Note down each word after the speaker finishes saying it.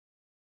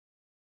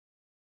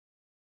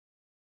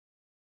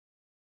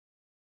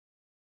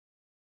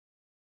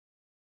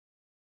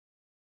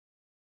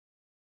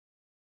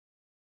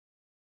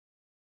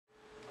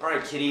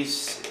Alright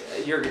kiddies,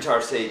 your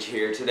Guitar Sage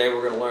here. Today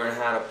we're going to learn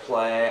how to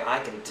play I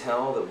Can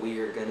Tell That We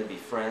Are Going to Be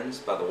Friends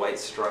by the White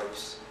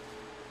Stripes.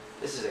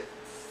 This is a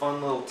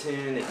fun little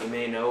tune that you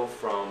may know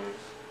from,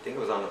 I think it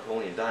was on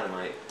Napoleon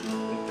Dynamite. I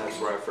think that's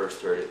where I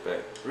first heard it,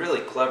 but really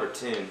clever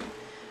tune.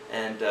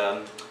 And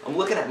I'm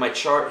looking at my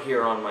chart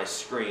here on my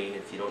screen.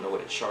 If you don't know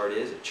what a chart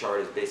is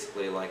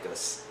basically like a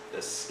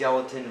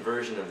skeleton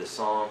version of the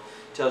song.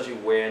 It tells you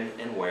when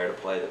and where to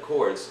play the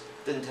chords.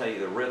 It doesn't tell you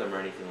the rhythm or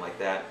anything like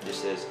that. It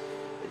just says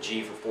a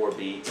G for 4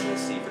 beats and a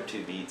C for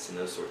 2 beats and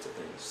those sorts of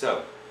things.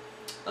 So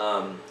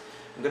I'm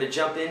going to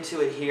jump into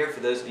it here.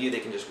 For those of you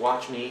that can just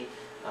watch me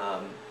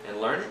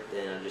and learn it,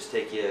 then it'll just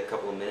take you a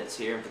couple of minutes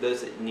here. And for those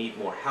that need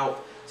more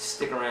help,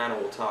 stick around and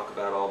we'll talk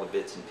about all the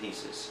bits and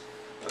pieces.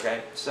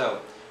 Okay,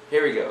 so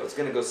here we go. It's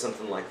going to go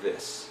something like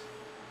this.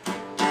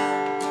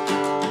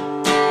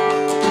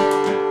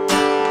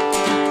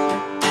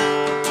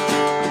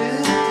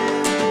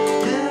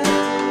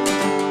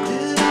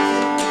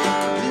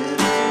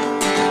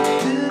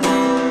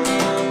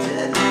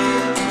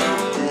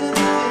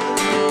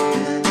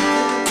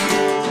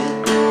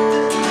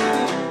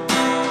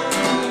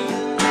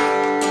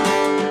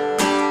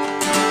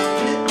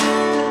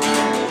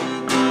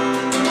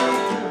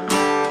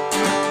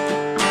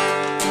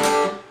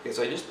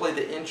 So I just played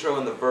the intro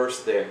and the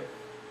verse there.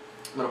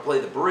 I'm going to play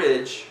the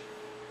bridge,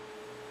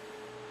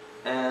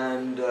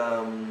 and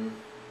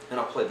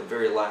I'll play the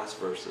very last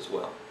verse as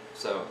well.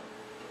 So.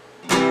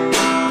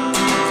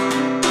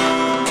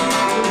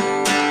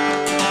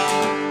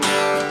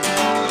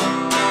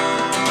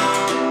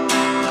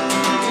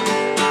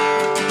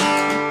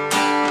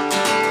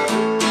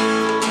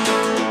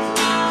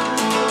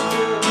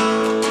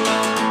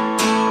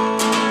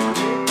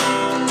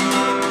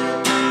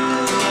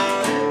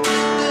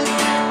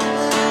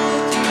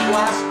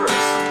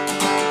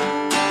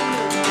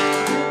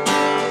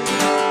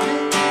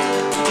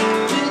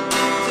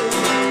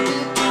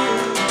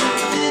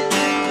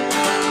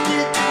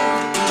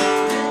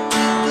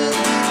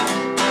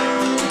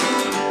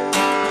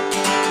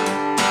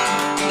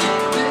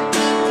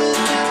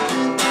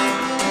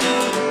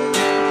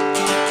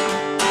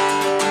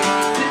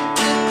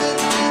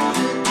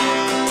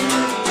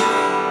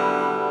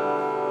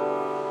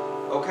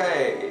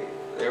 Okay,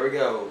 there we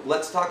go.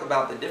 Let's talk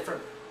about the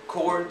different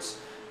chords.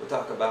 We'll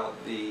talk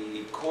about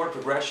the chord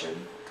progression,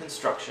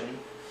 construction,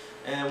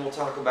 and we'll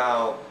talk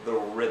about the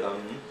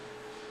rhythm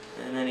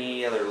and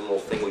any other little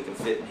thing we can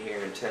fit in here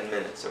in 10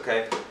 minutes,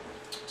 okay?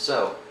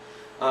 So,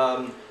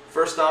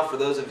 first off, for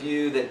those of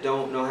you that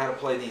don't know how to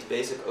play these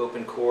basic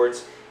open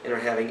chords and are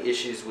having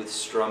issues with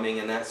strumming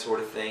and that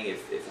sort of thing,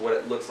 if what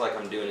it looks like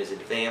I'm doing is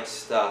advanced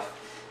stuff,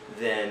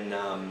 then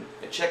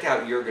check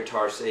out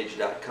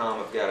yourguitarsage.com.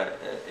 I've got an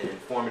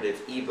informative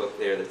ebook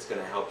there that's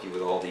going to help you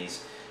with all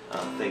these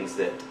things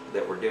that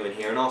we're doing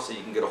here. And also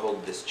you can get a hold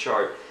of this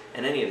chart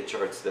and any of the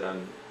charts that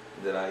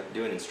I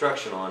do an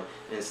instruction on,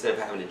 and instead of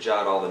having to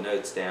jot all the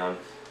notes down,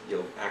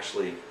 you'll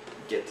actually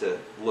get to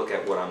look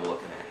at what I'm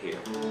looking at here.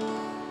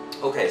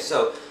 Okay,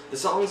 so the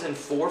song's in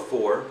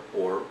 4/4,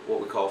 or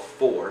what we call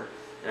 4,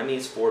 and that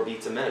means 4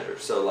 beats a measure.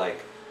 So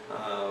like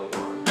 1,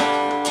 2,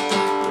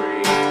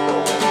 3,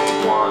 4.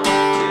 1, 2,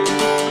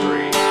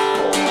 3,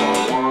 4,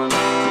 1,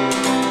 2,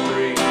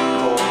 3,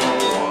 4,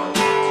 1,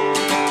 2,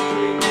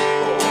 3,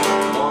 4,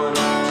 1,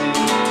 2,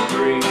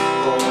 3,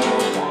 4,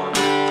 1,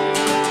 2,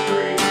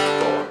 3,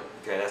 4.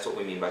 Okay, that's what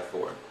we mean by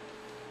 4.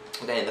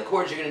 Okay, and the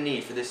chords you're going to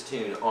need for this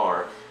tune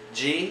are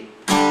G,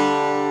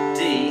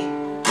 D,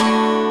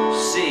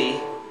 C,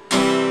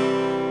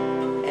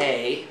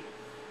 A,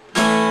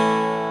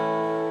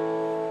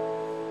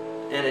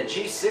 and a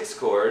G6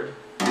 chord,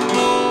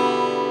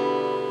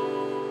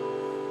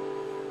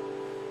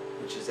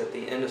 which is at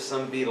the end of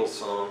some Beatles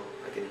song.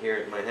 I can hear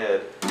it in my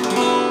head.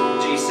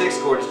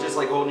 G6 chord is just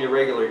like holding your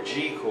regular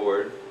G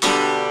chord,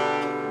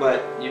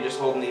 but you're just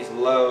holding these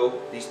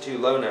two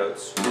low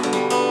notes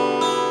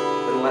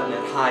and letting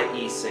that high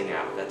E sing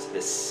out. That's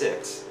the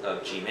 6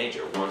 of G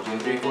major. 1, 2,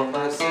 3, 4,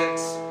 5,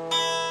 6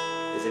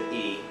 is an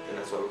E, and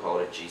that's why we call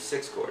it a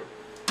G6 chord.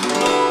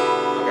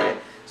 Okay,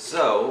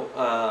 so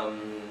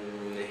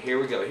here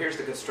we go. Here's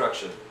the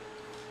construction.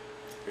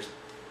 There's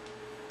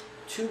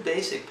 2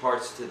 basic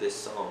parts to this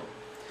song.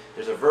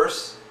 There's a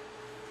verse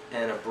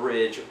and a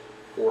bridge,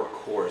 or a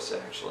chorus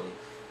actually.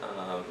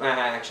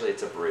 Actually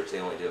it's a bridge, they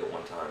only do it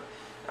one time.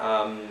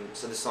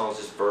 So this song is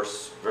just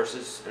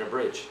verses, and a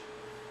bridge.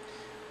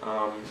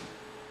 The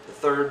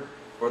third,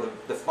 or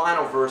the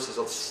final verse is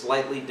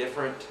slightly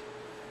different.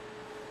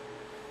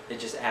 It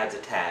just adds a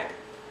tag,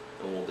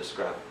 and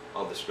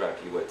I'll describe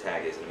to you what a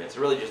tag is in a minute. It's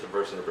really just a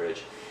verse and a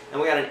bridge.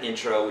 And we got an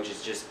intro, which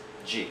is just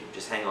G,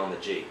 just hang on the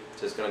G.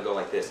 So it's going to go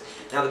like this.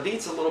 Now the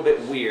beat's a little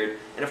bit weird,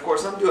 and of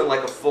course I'm doing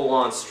like a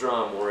full-on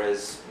strum,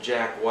 whereas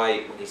Jack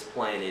White, when he's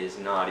playing it, is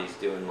not. He's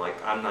doing like,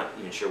 I'm not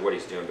even sure what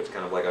he's doing, but it's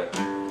kind of like a,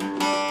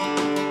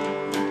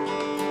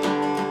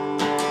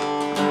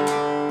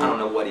 I don't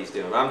know what he's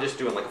doing. I'm just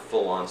doing like a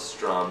full-on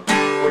strum.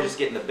 We're just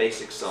getting the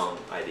basic song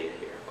idea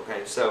here.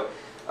 Okay, so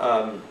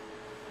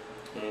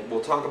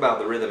we'll talk about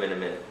the rhythm in a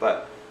minute,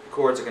 but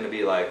chords are going to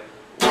be like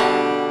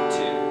 1, 2,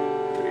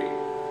 3,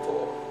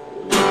 4,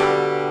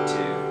 1,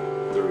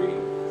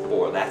 2, 3,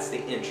 4. That's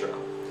the intro.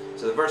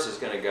 So the verse is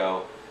going to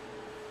go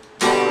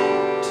 1,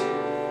 2,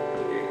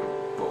 3,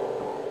 4,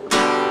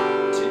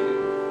 1,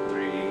 2,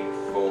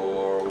 3,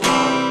 4, 1,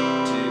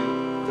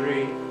 2,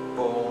 3,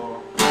 4,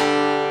 1,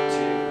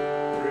 2,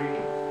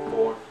 3,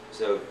 4.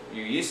 So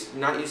you're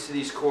not used to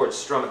these chords,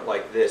 strum it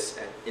like this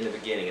in the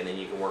beginning, and then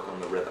you can work on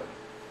the rhythm.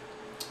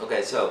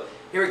 Okay, so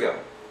here we go.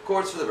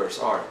 Chords for the verse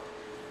are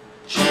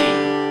G,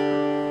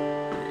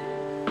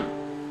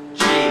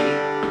 G,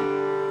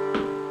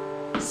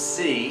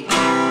 C,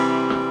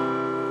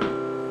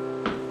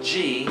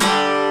 G.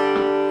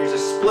 Here's a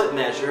split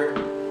measure.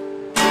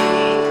 D,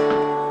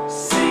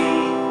 C,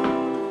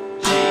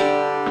 G.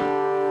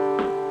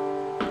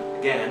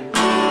 Again.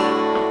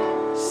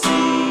 C,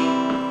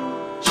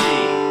 G.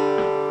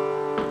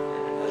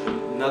 And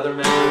another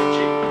measure of G.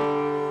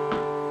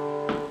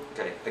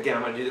 Okay, again,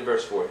 I'm going to do the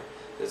verse for you.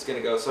 It's going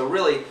to go, so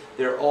really,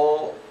 they're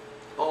all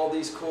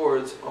these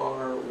chords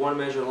are one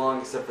measure long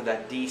except for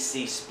that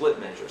DC split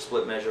measure.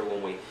 Split measure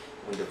when we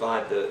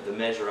divide the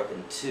measure up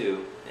in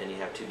two and you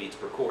have 2 beats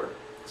per chord.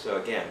 So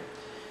again,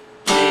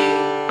 G,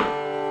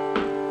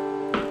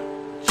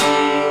 G,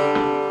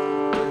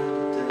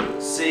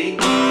 C,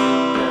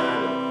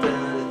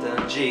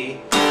 G,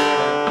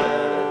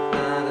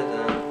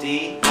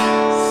 D,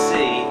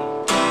 C,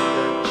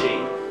 G,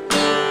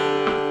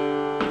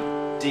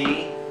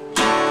 D,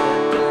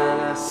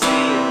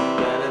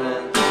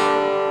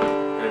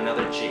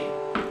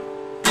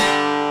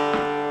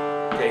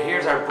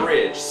 our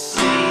bridge. C,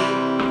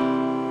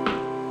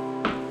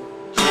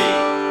 G,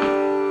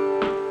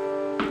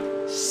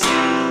 C,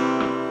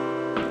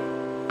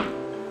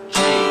 G,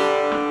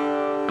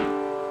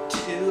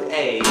 2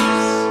 A's,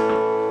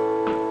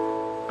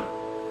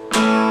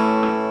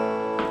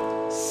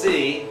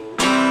 C,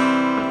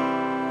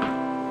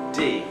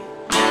 D.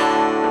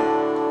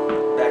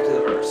 Back to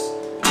the verse.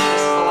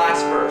 This is the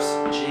last verse.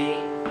 G,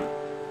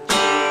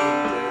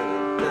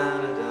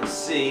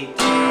 C,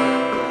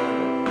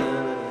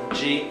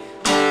 G,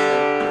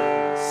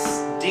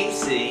 D,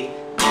 C,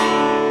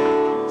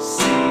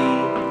 C,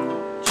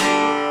 G.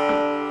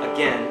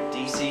 Again, D,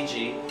 C, G.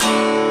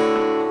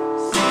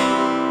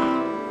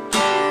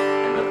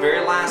 And the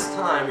very last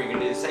time you're going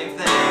to do the same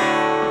thing,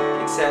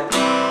 except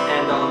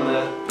end on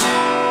the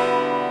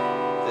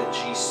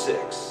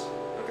G6,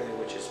 okay,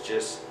 which is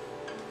just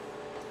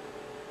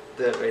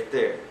that right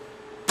there.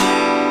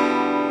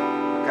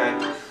 Okay.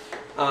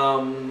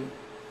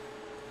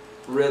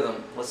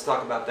 Rhythm. Let's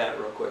talk about that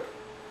real quick.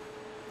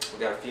 We've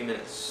got a few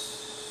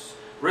minutes.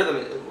 Rhythm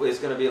is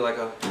going to be like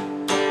a...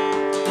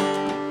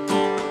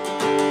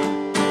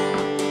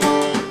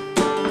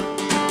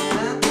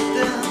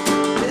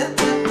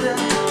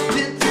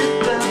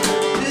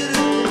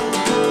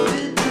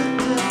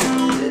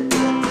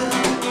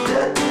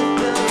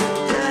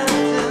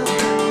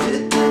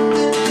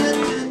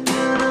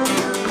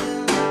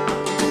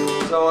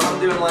 So I'm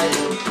doing like...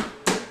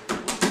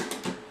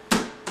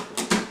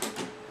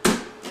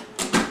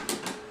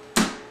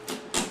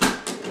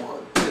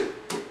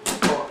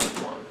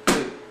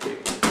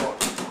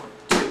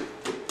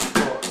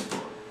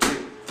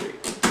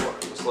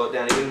 Slow it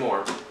down even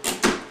more. 2,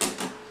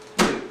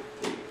 3, 4, 1, 2,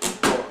 3,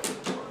 4,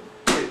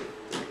 2,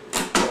 3,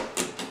 4.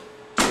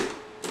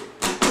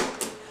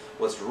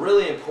 What's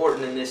really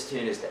important in this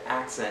tune is to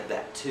accent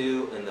that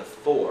 2 and the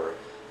 4,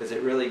 because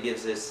it really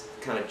gives this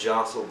kind of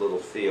jostled little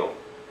feel.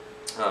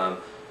 1,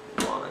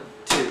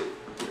 2,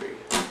 3,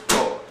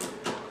 4. 1,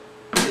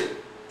 2,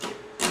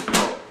 3,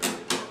 4.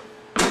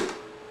 1,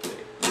 2, 3,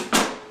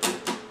 4.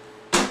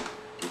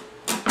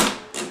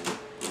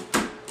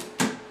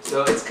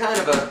 So it's kind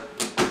of a...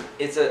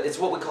 It's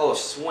what we call a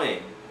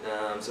swing,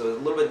 so it's a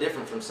little bit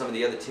different from some of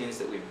the other tunes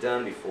that we've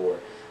done before.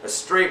 A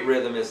straight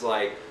rhythm is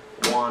like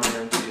 1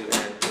 and 2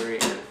 and 3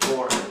 and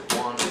 4 and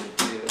 1 and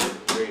 2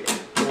 and 3 and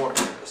 4, and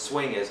a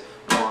swing is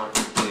 1,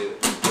 2,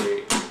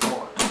 3, 4,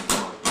 1,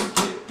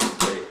 2,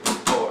 3,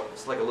 4.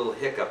 It's like a little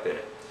hiccup in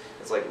it.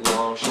 It's like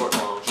long, short,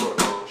 long, short,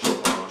 long,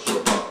 short, long,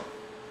 short, long.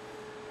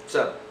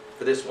 So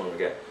for this one we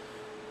get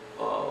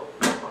 1,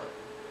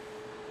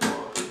 2,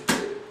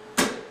 3,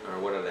 or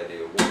what did I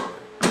do? 1.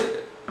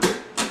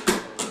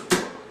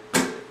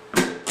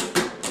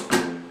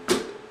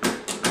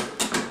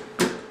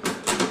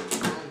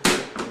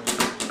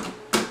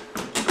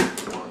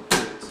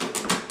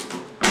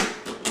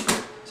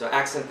 So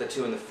accent the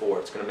 2 and the 4.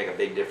 It's going to make a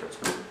big difference.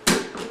 1, 2,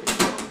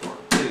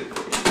 3,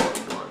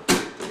 4, 1, 2,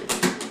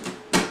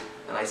 3.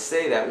 And I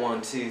say that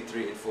 1, 2,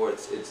 3, and 4.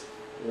 It's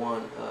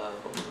 1.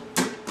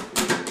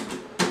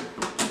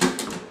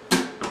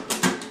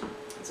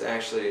 It's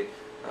actually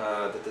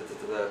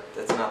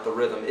that's not the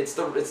rhythm. It's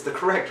the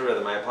correct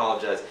rhythm. I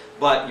apologize.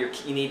 But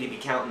you need to be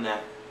counting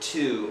that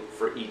 2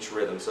 for each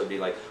rhythm. So it'd be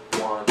like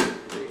 1, 2,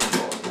 3,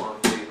 4,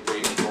 1, 2, 3,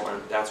 and 4.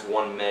 And that's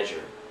one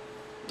measure.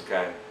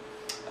 Okay.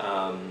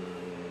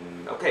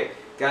 Okay,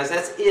 guys,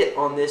 that's it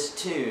on this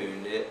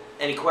tune.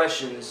 Any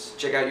questions,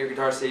 check out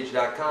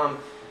yourguitarstage.com.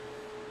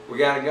 We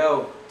gotta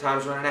go.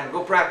 Time's running out.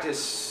 Go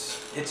practice.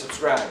 Hit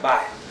subscribe.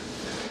 Bye.